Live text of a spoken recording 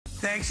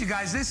Thanks, you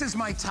guys. This is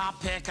my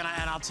top pick, and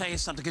I'll tell you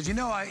something, because you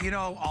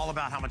know all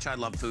about how much I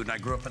love food, and I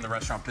grew up in the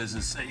restaurant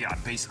business. I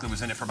basically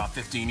was in it for about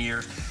 15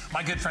 years.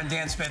 My good friend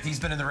Dan Smith, he's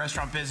been in the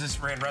restaurant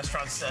business, ran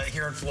restaurants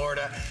here in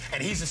Florida,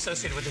 and he's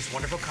associated with this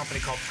wonderful company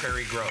called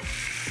Prairie.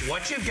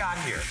 What you've got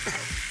here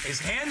is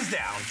hands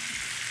down,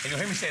 and you'll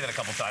hear me say that a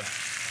couple times,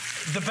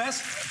 the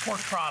best pork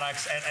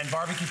products and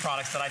barbecue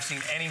products that I've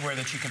seen anywhere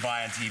that you can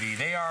buy on TV.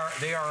 They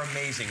are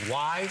amazing.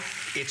 Why?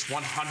 It's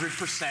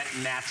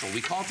 100% natural. We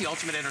call it the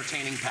ultimate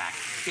entertaining pack.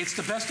 It's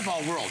the best of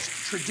all worlds.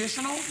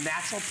 Traditional,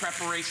 natural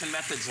preparation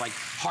methods like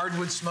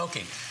hardwood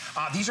smoking.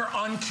 These are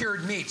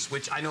uncured meats,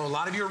 which I know a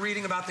lot of you are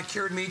reading about the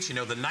cured meats. You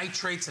know, the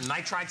nitrates and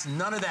nitrites,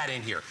 none of that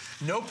in here.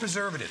 No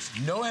preservatives,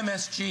 no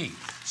MSG.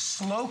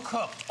 Slow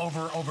cooked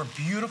over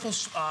beautiful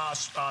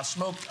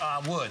smoked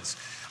woods.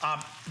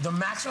 The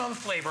maximum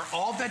flavor,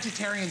 all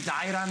vegetarian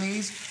diet on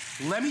these.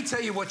 Let me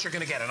tell you what you're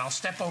gonna get, and I'll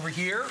step over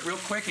here real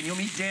quick, and you'll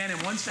meet Dan in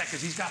 1 second,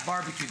 because he's got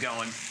barbecue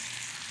going.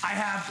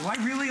 I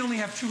really only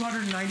have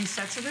 290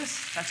 sets of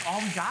this? That's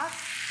all we got?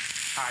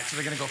 All right, so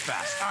they're gonna go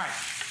fast. All right.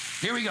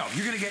 Here we go.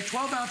 You're gonna get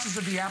 12 ounces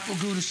of the apple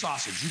Gouda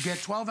sausage. You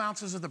get 12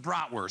 ounces of the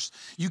Bratwurst.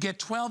 You get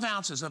 12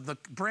 ounces of the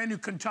brand new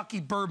Kentucky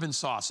bourbon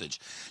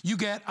sausage. You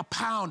get a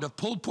pound of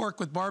pulled pork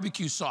with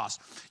barbecue sauce.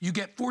 You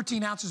get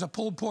 14 ounces of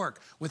pulled pork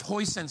with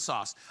hoisin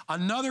sauce.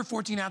 Another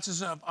 14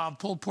 ounces of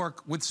pulled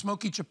pork with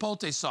smoky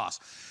chipotle sauce.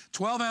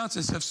 12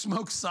 ounces of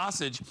smoked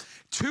sausage.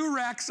 2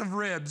 racks of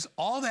ribs.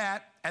 All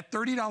that at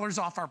 $30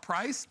 off our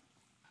price,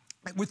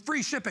 with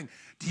free shipping.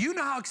 Do you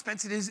know how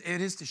expensive it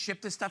is to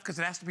ship this stuff? Because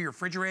it has to be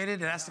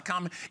refrigerated. It has to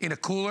come in a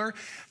cooler.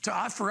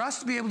 For us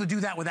to be able to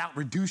do that without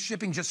reduced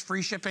shipping, just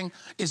free shipping,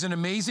 is an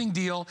amazing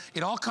deal.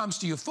 It all comes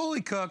to you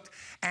fully cooked.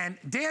 And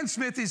Dan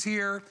Smith is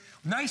here.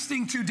 Nice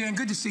thing too, Dan.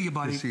 Good to see you,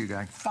 buddy. Good to see you,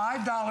 guy.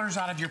 $5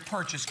 out of your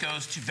purchase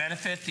goes to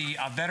benefit the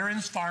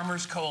Veterans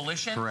Farmers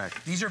Coalition.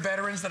 Correct. These are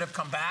veterans that have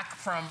come back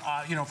from,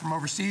 from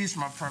overseas,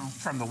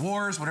 from the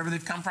wars, whatever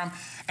they've come from.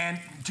 And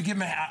to give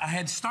them a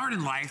head start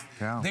in life,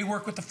 they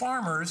work with the farmers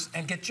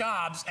and get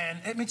jobs, and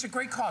it's a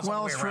great cause.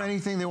 Well, it's for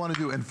anything they want to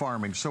do in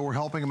farming. So we're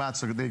helping them out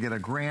so they get a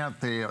grant,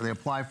 they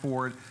apply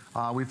for it.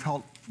 We've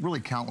helped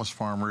really countless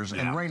farmers,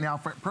 and right now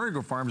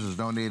Prairie Farms has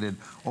donated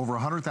over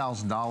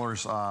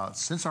 $100,000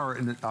 since our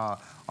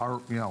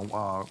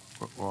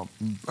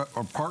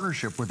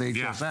partnership with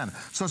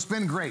HSN. So it's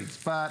been great,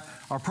 but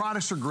our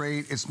products are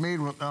great. It's made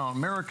with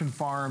American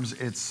farms.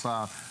 It's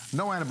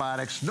no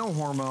antibiotics, no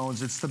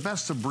hormones. It's the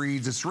best of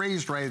breeds. It's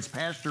raised right. It's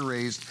pasture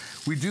raised.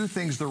 We do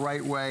things the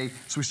right way.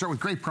 So we start with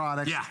great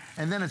products,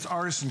 and then it's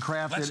artisan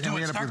crafted, and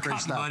we end up with great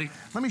stuff. Buddy.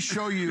 Let me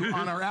show you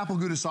on our apple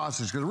Gouda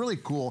sausage, because it's really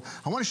cool.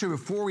 I want to show you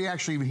before we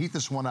actually even heat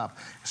this one up.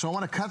 So I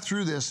want to cut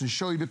through this and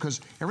show you,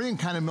 because everything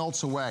kind of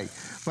melts away.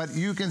 But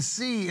you can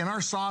see in our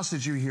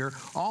sausage here,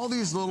 all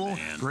these little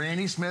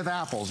Granny Smith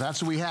apples.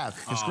 That's what we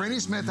have. It's Granny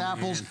Smith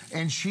apples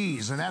and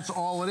cheese, and that's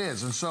all it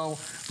is. And so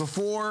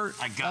before,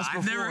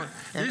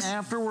 and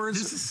afterwards,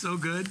 this is so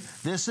good.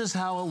 This is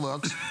how it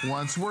looks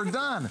once we're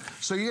done.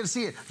 So you get to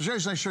see it. The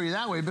reason I show you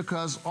that way,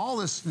 because all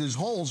these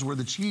holes where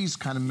the cheese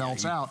kind of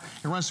melts out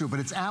and runs through. But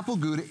it's apple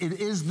Gouda.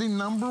 It is the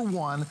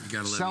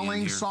 #1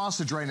 selling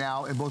sausage right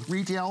now in both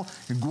retail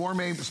and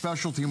gourmet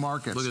specialty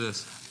markets. Look at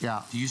this.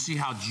 Yeah. Do you see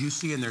how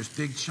juicy, and there's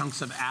big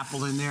chunks of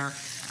apple in there?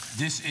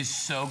 This is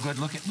so good.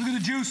 Look at the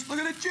juice. Look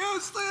at the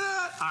juice. Look at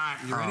that. All right,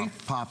 you ready?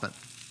 Pop it.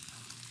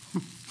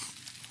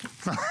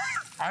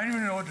 I don't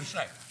even know what to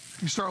say.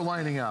 You start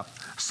lining up.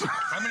 So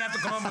I'm gonna have to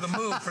come up with a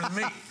move for the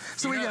meat.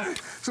 So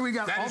we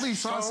got all these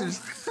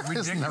sausages.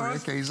 Isn't that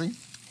ridiculous?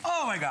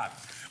 Oh my God.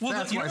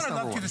 Well, you know what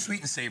I love too, the sweet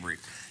and savory.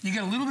 You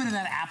get a little bit of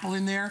that apple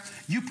in there.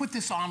 You put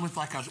this on with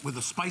with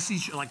a spicy,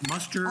 like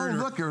mustard. Oh,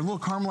 look, your little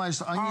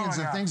caramelized onions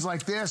and things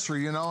like this, or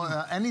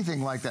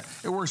anything like that.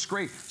 It works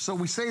great. So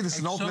we say this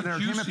is an ultimate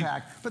entertainment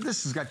pack, but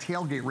this has got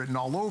tailgate written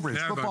all over it.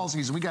 It's football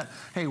season.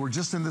 We're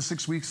just in the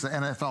 6 weeks of the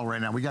NFL right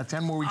now. We got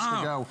 10 more weeks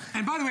to go.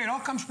 And by the way, it all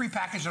comes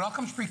pre-packaged. It all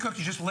comes pre-cooked.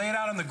 You just lay it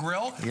out on the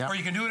grill, or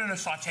you can do it in a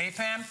saute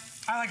pan.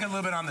 I like it a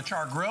little bit on the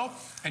char grill,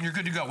 and you're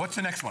good to go. What's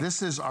the next one?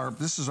 This is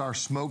our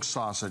smoked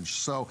sausage.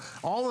 So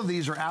all of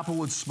these are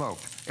applewood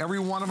smoked. Every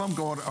one of them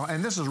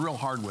and this is real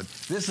hardwood.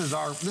 This is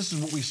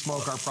what we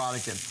smoke our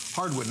product in.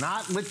 Hardwood,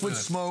 not liquid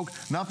smoke,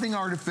 nothing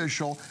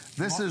artificial.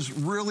 This is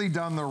really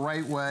done the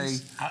right way.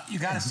 You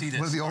got to see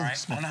this. With the old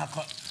smoke.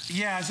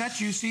 Yeah, is that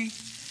juicy?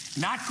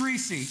 Not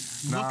greasy.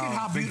 No, look at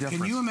how beautiful.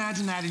 Can you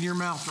imagine that in your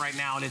mouth right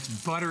now? And it's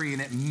buttery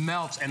and it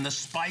melts, and the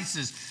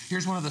spices.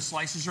 Here's one of the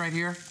slices right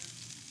here.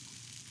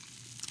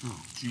 Oh,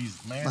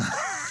 jeez, man.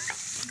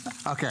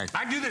 Okay.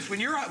 I do this when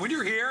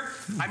you're here.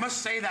 I must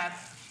say that,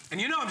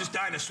 and I'm just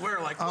dying to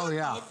swear. Like,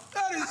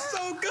 that is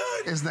so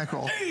good. Isn't that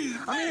cool? Jeez,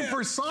 I mean,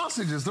 for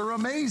sausages, they're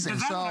amazing.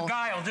 That's what a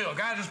guy will do. A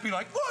guy will just be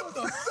like, "What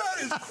the?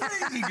 That is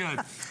crazy good."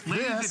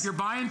 Ladies, if you're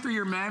buying for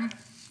your men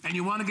and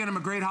you want to get them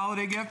a great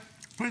holiday gift,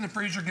 put it in the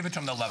freezer, give it to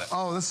them, they'll love it.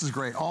 Oh, this is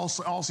great, all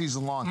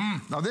season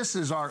long. Now this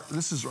is our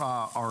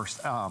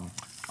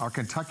our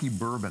Kentucky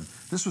bourbon.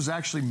 This was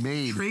actually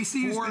made for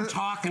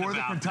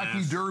the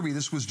Kentucky Derby.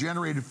 This was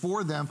generated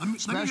for them.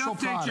 Special product. Let me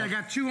update you. I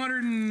got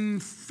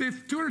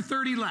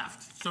 230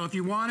 left. So if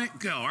you want it,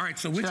 go. All right,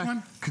 so which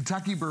one?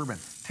 Kentucky bourbon.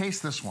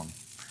 Taste this one.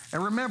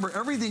 And remember,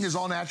 everything is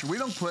all natural. We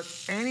don't put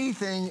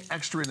anything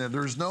extra in it.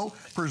 There's no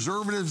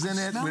preservatives in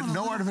it, with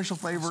no artificial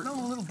flavor. I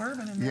smell a little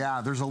bourbon in there.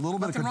 Yeah, there's a little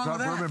bit of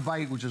bourbon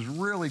bite, which is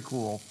really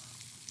cool,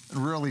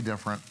 really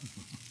different.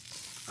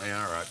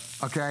 Yeah, all right.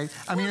 Okay,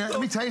 I mean, let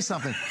me tell you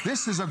something.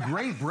 This is a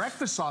great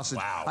breakfast sausage.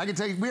 Wow. I can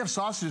tell you, we have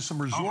sausages,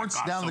 some resorts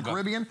down in the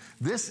Caribbean.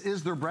 This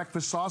is their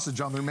breakfast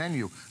sausage on their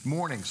menu,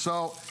 morning.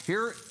 So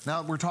here,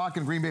 now we're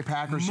talking Green Bay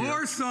Packers here.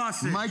 More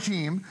sausage. My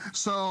team.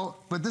 So,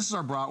 but this is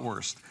our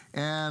bratwurst.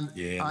 And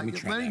let me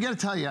try I got to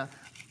tell you,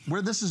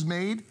 where this is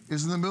made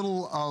is in the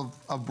middle of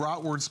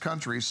bratwurst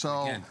country.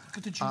 So again, look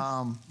at the juice.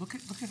 Look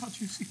at how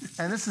juicy this is.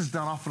 And this is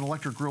done off an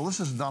electric grill. This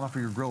isn't done off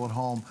of your grill at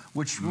home,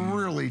 which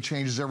really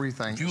changes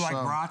everything. Do you like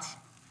brats?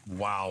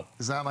 Wow.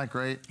 Is that not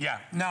great? Yeah.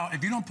 Now,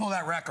 if you don't pull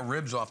that rack of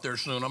ribs off there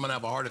soon, I'm gonna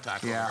have a heart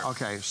attack. Yeah.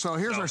 Okay. So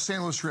here's our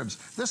St. Louis ribs.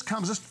 This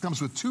comes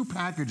with 2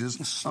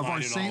 packages of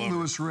our St.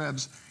 Louis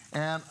ribs.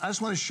 And I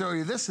just want to show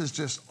you, this is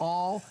just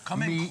all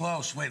Come in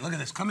close. Wait, look at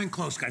this. Come in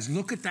close, guys.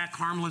 Look at that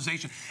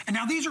caramelization. And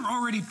now these are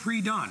already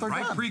pre-done,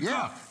 right? Pre-cooked.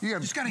 Yeah. You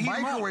just gotta heat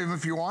them up. microwave them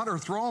if you want, or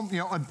throw them, you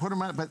know, and put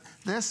them in. But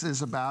this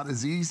is about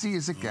as easy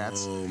as it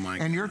gets. Oh my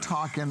God. And you're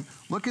talking.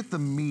 Look at the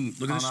meat.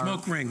 Look at the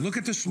smoke ring. Look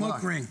at the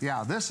smoke ring.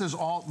 Yeah. This is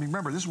all.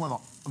 Remember, this is one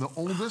of the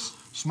oldest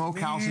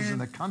smokehouses in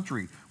the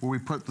country where we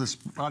put this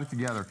product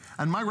together.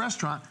 And my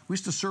restaurant, we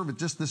used to serve it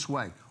just this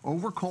way,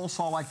 over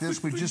coleslaw like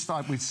this. We just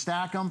thought we'd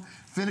stack them,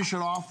 finish it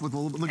off with a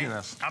little. Look at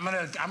this. I'm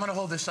gonna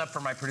hold this up for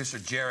my producer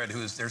Jared,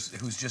 who's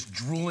just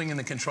drooling in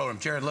the control room.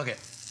 Jared, look at.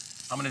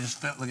 I'm gonna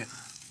just look at.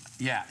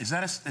 Yeah, is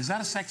that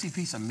a sexy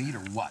piece of meat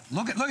or what?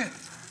 Look at.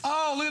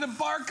 Oh, look at the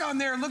bark on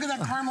there. Look at that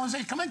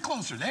caramelization. Come in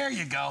closer. There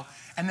you go.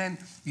 And then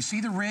you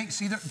see the ring.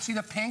 See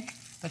the pink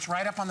that's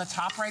right up on the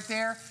top right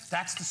there.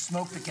 That's the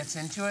smoke that gets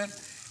into it.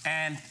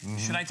 And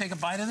should I take a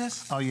bite of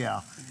this? Oh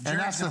yeah. And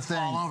that's the thing.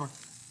 Fall over.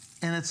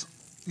 And it's.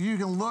 You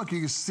can look, you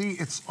can see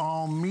it's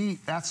all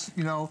meat. That's,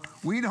 you know,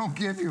 we don't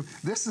give you,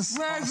 this is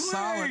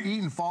solid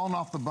eating, falling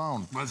off the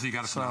bone. Leslie, you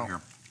got to smell here.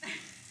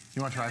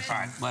 You want to try some?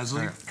 All right,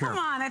 Leslie. Come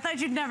on, I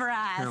thought you'd never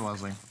ask. Here,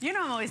 Leslie. You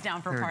know I'm always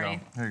down for a party.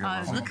 Here you go,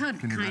 Leslie. Look how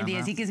kind he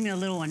is. He gives me a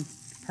little one.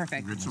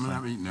 Perfect. Get some of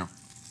that meat now.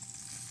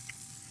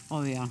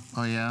 Oh, yeah.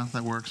 Oh, yeah,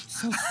 that works.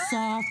 So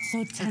soft,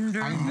 so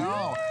tender. I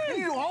know. And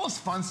you do all this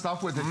fun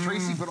stuff with it.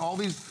 Tracy put all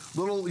these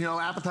little, you know,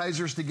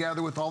 appetizers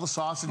together with all the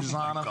sausages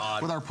on them,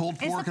 with our pulled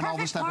pork and all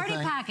this type of thing.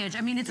 It's the perfect party package.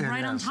 I mean, it's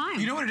right on time.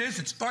 You know what it is?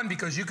 It's fun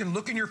because you can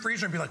look in your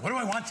freezer and be like, what do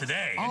I want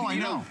today? Oh, I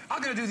know.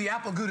 I'm going to do the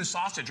apple gouda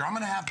sausage, or I'm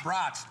going to have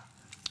brats.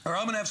 Or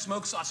I'm gonna have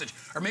smoked sausage,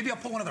 or maybe I'll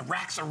pull one of the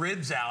racks of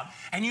ribs out,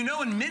 and you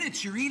know in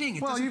minutes you're eating.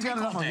 It you've got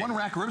enough. One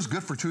rack of ribs is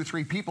good for 2 or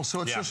 3 people,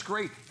 so it's just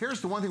great. Here's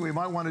the one thing we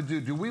might want to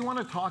do. Do we want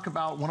to talk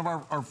about one of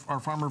our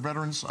farmer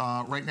veterans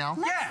right now?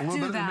 Yeah, a little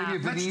bit, that.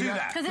 maybe a Let's do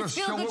that. Because it's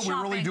show what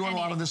we're really doing a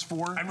lot of this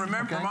for. And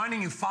remember,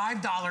 reminding you,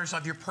 $5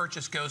 of your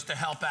purchase goes to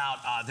help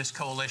out this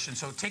coalition.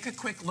 So take a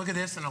quick look at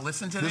this and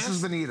listen to this. This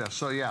is Vanita,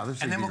 so yeah, this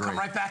is. And then we'll come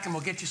right back and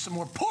we'll get you some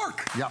more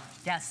pork. Yep.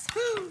 Yes.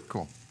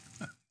 Cool.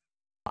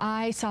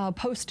 I saw a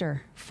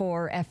poster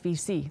for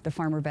FVC, the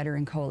Farmer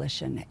Veteran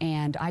Coalition,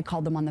 and I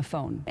called them on the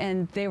phone,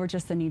 and they were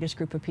just the neatest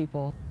group of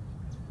people.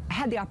 I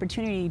had the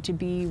opportunity to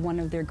be one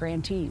of their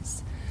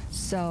grantees,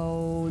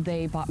 so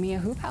they bought me a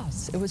hoop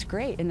house. It was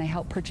great, and they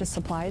helped purchase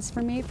supplies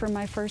for me for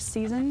my first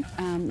season,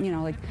 you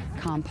know, like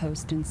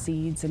compost and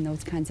seeds and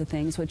those kinds of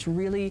things, which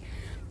really,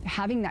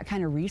 having that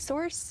kind of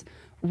resource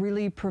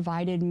really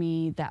provided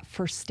me that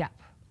first step,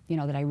 you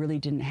know, that I really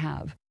didn't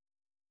have.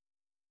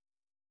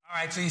 All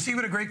right, so you see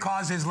what a great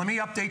cause is. Let me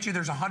update you.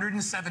 There's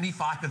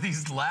 175 of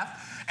these left,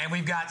 and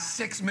we've got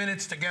 6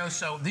 minutes to go,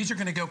 so these are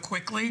going to go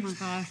quickly. Oh my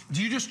gosh.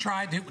 Do you just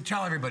try?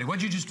 Tell everybody.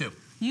 What'd you just do?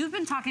 You've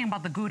been talking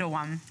about the Gouda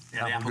one.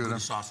 Yeah, the apple Gouda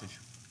sausage.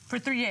 For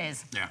 3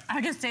 days. Yeah. I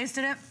just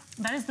tasted it.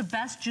 That is the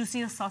best,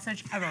 juiciest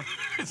sausage ever.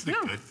 Isn't it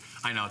good?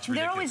 I know, it's ridiculous.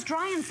 They're always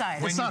dry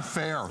inside. It's not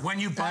fair. When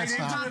you bite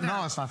into it,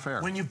 no, it's not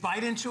fair. When you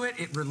bite into it,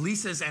 it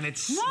releases, and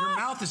it's your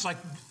mouth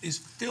is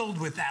filled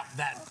with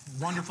that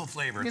wonderful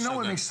flavor. You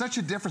know, it makes such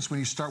a difference when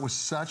you start with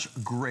such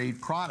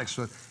great products.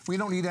 So we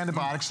don't need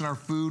antibiotics in our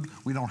food.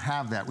 We don't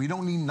have that. We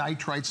don't need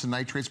nitrites and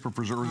nitrates for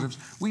preservatives.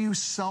 We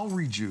use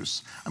celery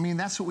juice. I mean,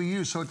 that's what we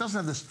use. So it doesn't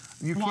have this.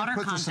 You can't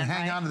put this and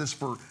hang on to this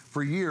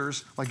for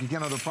years like you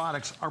can other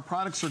products. Our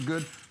products are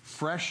good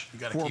fresh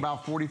for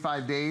about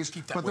 45 days,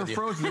 but they're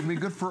frozen. They'll be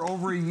good for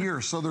over a year,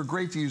 so they're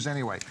great to use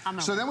anyway.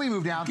 So then we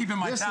move down. I'm keeping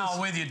my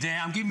towel with you,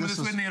 Dan. I'm keeping this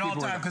with me at all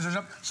times because there's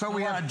a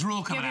lot of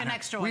drool coming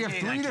out. We have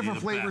 3 different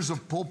flavors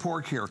of pulled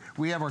pork here.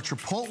 We have our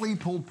chipotle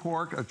pulled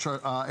pork.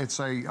 It's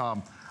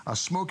a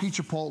smoky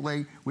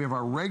chipotle. We have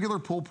our regular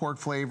pulled pork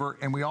flavor,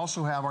 and we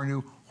also have our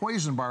new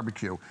Hoisin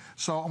barbecue.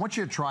 So I want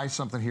you to try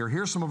something here.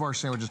 Here's some of our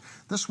sandwiches.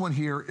 This one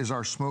here is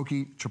our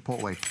smoky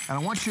chipotle. And I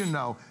want you to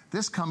know,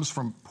 this comes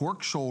from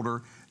pork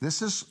shoulder.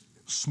 This is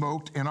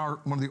smoked in one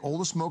of the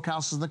oldest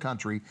smokehouses in the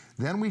country.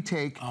 Then we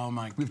take,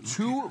 we have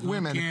two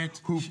women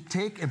who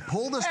take and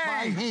pull this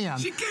by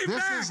hand. She came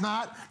back.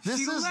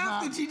 She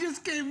left and she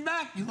just came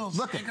back. You little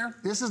sticker.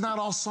 This is not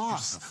all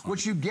sauce.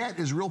 What you get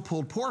is real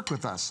pulled pork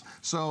with us.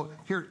 So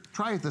here,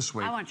 try it this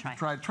way. I want to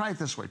try. Try it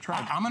this way. Try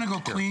it. I'm going to go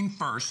clean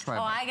first. Oh,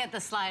 I get the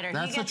slider.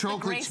 That's he gets the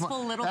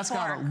graceful little That's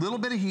pork. got a little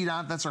bit of heat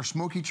on it. That's our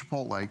smoky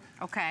chipotle.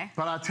 Okay.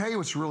 But I'll tell you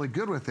what's really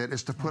good with it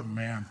is to put,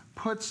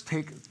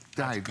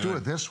 do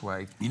it this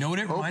way. You know what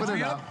it reminds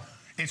me up. of?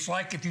 It's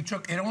like if you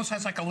took, it almost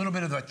has like a little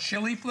bit of a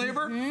chili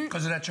flavor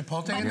because of that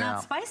chipotle in But there.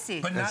 not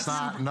spicy. But not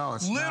super. No,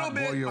 it's little not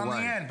bit blow you on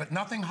away. the end, but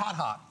nothing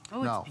hot.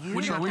 Oh, No. it's beautiful.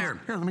 What do you got there?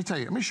 Here, let me tell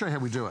you. Let me show you how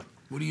we do it.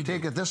 What do you do?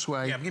 Take it this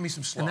way. Yeah, give me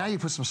some slaw. And now you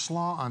put some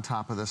slaw on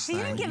top of this So thing.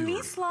 you didn't give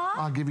me slaw?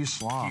 I'll give you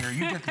slaw. Here,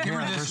 you give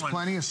her this There's one.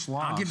 plenty of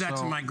slaw. I'll give that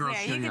to my girl. Yeah,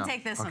 Here you you can go.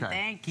 take this one. Okay.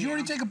 Thank Did you. you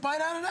already take a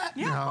bite out of that?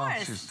 Yeah, No, of course.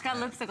 she's- It's got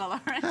lipstick all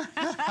over it.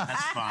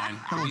 That's fine.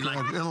 It'll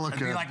look It'd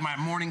be good. like my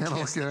morning It'll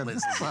kiss look that good.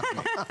 Liz gives me,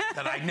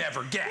 that I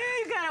never get.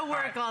 You gotta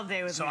work all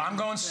day with So me. I'm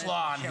going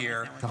slaw on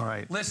here. All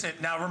right. Listen,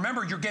 now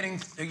remember, you're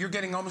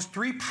getting almost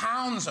 3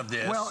 pounds of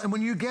this. Well, and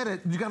when you get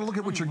it, you got to look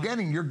at what you're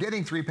getting. You're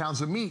getting 3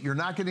 pounds of meat. You're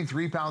not getting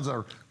 3 pounds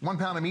or 1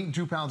 pound of meat and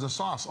 2 pounds of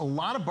sauce. A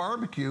lot of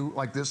barbecue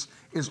like this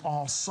is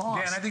all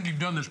sauce. Dan, I think you've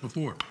done this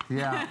before.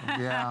 Yeah.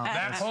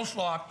 That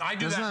coleslaw, I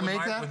do Doesn't that it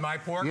make that? with my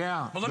pork.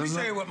 Yeah. But let me Doesn't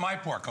tell it? you what my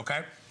pork,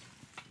 okay?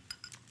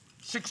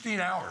 16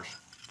 hours.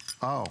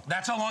 Oh.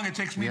 That's how long it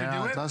takes me to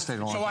do it. It does take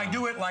a long So time. I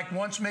do it like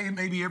once,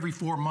 maybe every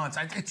 4 months.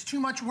 It's too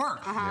much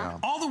work. Yeah.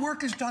 All the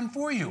work is done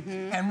for you.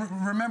 And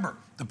remember,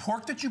 the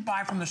pork that you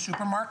buy from the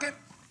supermarket,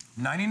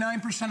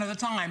 99% of the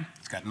time,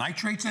 it's got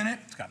nitrates in it,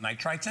 it's got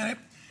nitrites in it,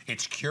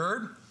 it's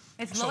cured.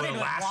 It's so loaded it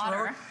with lasts water.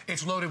 forever.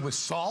 It's loaded with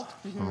salt.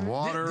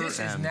 Water This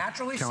is and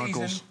naturally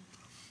chemicals. seasoned.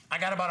 I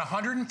got about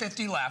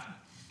 150 left.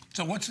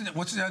 So what's the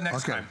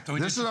next Okay, time? So we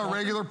this did is our chipotle.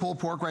 regular pulled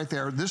pork right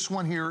there. This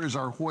one here is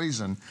our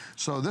hoisin.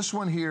 So this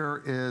one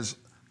here is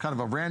kind of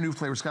a brand new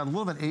flavor. It's got a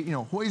little bit,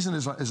 hoisin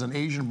is an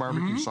Asian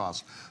barbecue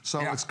sauce. So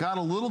it's got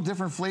a little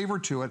different flavor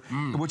to it,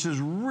 which is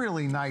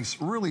really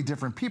nice, really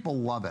different. People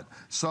love it.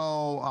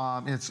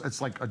 So it's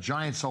like a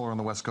giant seller on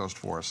the West Coast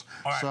for us.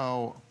 All right.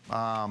 So.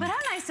 But how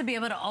nice to be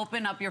able to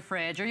open up your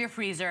fridge or your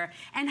freezer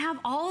and have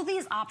all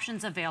these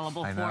options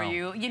available for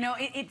you. You know,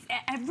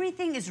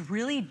 everything is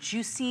really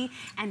juicy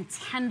and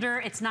tender.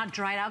 It's not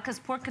dried out because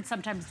pork could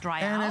sometimes dry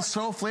out. And it's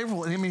so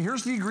flavorful. I mean,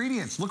 here's the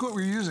ingredients. Look what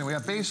we're using. We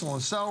have basil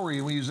and celery,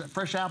 and we use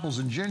fresh apples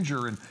and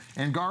ginger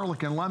and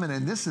garlic and lemon,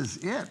 and this is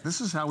it.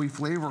 This is how we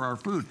flavor our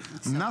food.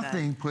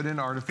 Nothing put in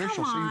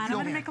artificial. Come on, so I'm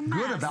you gonna make a feel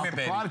good mess. about Come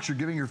the here, products you're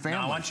giving your family.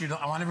 No,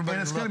 I want everybody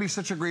and it's to going to look. be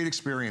such a great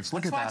experience.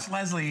 Look Let's at watch that.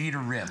 Leslie eat a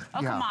rib.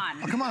 Oh, come on.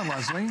 Oh, come on,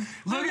 Leslie.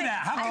 Look at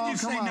that. How could you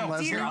come say on, no?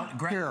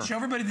 Leslie. Here, show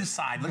everybody this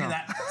side. Look at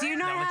that. Do you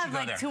not Now, let have you go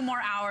like there. 2 more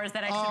hours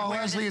that I should Oh,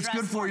 wear Leslie, this it's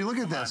dress good for you. Look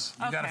at Come on. this.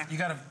 You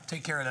gotta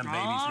take care of them babies.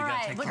 All We gotta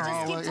right, take but care of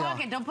just them. keep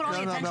talking. Don't put all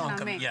the attention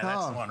on me. Yeah,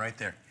 that's the one right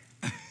there.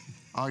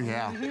 Oh,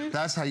 yeah.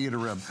 That's how you eat a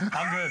rib.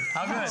 How good?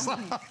 How good?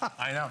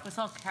 I know. It's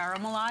all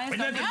caramelized. Isn't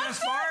that the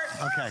best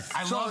part? Okay.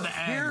 I love the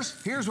eggs.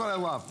 Here's what I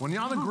love. When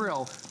you're on the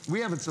grill,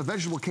 it's a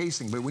vegetable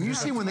casing, but when you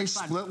see when they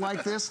split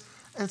like this,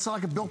 it's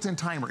like a built-in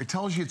timer. It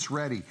tells you it's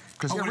ready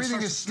because when it everything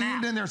starts is to snap.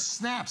 steamed in there,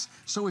 snaps.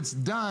 So it's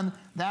done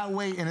that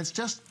way, and it's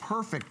just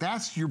perfect.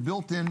 That's your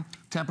built-in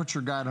temperature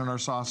guide on our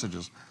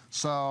sausages.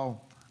 So,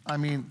 I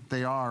mean,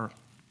 they are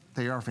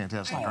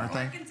fantastic, aren't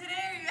they?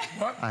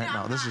 What? I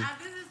know this is.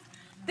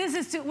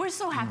 We're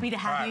so happy to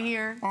have you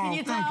here. Can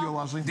you tell? Thank you,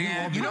 Leslie.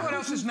 Dan, you know what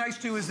else is nice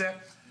too is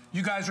that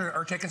you guys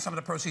are taking some of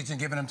the proceeds and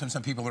giving them to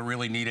some people that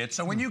really need it.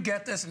 So when you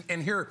get this,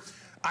 and here,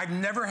 I've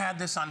never had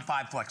this on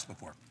 5 Flex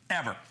before,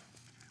 ever.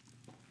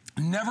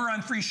 Never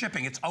on free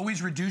shipping. It's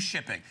always reduced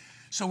shipping.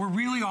 So we're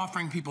really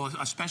offering people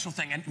a special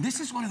thing. And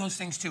this is one of those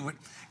things too.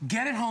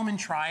 Get it home and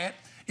try it.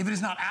 If it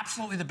is not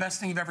absolutely the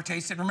best thing you've ever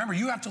tasted, remember,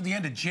 you have till the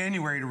end of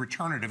January to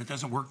return it if it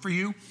doesn't work for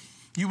you.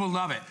 You will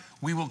love it.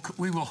 We will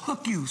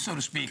hook you, so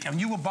to speak, and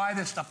you will buy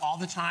this stuff all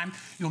the time.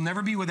 You'll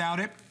never be without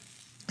it.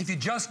 If you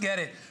just get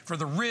it for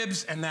the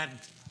ribs and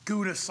that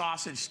Gouda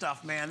sausage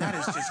stuff, man, that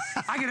is just,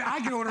 I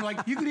could order like,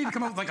 you could even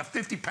come up with like a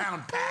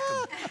 50-pound pack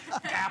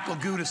of apple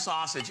Gouda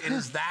sausage. It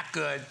is that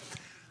good.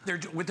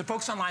 With the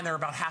folks online, they're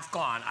about half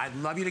gone. I'd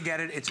love you to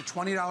get it. It's a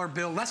 $20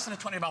 bill, less than a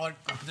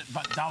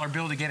 $20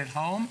 bill to get it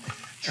home.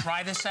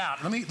 Try this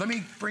out. Let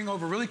me bring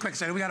over really quick,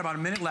 because I know we got about a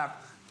minute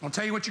left. I'll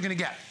tell you what you're gonna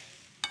get.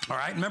 All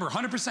right, remember,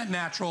 100%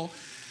 natural.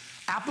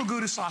 Apple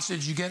Gouda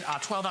sausage, you get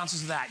 12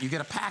 ounces of that. You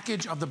get a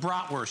package of the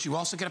Bratwurst. You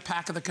also get a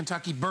pack of the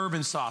Kentucky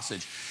bourbon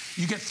sausage.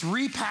 You get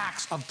 3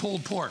 packs of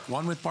pulled pork,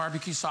 one with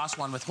barbecue sauce,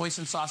 one with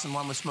hoisin sauce, and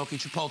one with smoky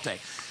chipotle.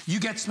 You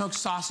get smoked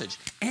sausage,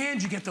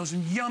 and you get those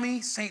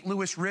yummy St.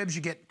 Louis ribs.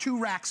 You get 2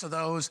 racks of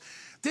those.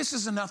 This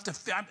is enough to,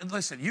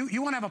 listen,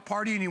 you want to have a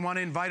party and you want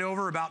to invite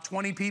over about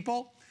 20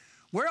 people?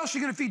 Where else are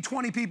you going to feed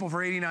 20 people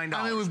for $89?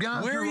 I mean, we've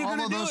gone Where through all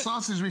of those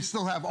sausages. We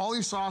still have all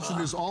these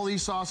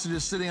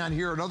sausages sitting on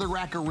here, another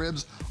rack of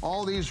ribs,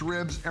 all these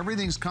ribs.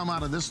 Everything's come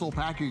out of this little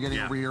pack you're getting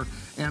over here,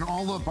 and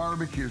all the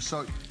barbecue.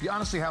 So you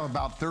honestly have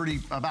about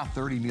 30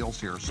 meals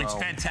here. So it's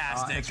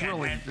fantastic. It's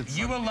really,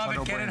 you will love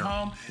it. Get it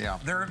home. Yeah.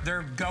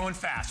 They're going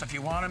fast. If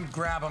you want them,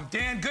 grab them.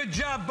 Dan, good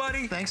job,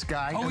 buddy. Thanks,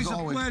 Guy. Always a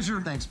pleasure.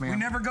 Thanks, man. We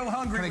never go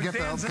hungry. Can I get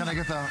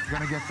the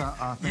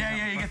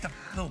yeah, you get the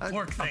little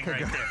pork thing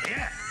right there.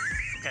 Yeah.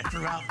 I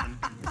threw out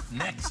the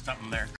neck something there.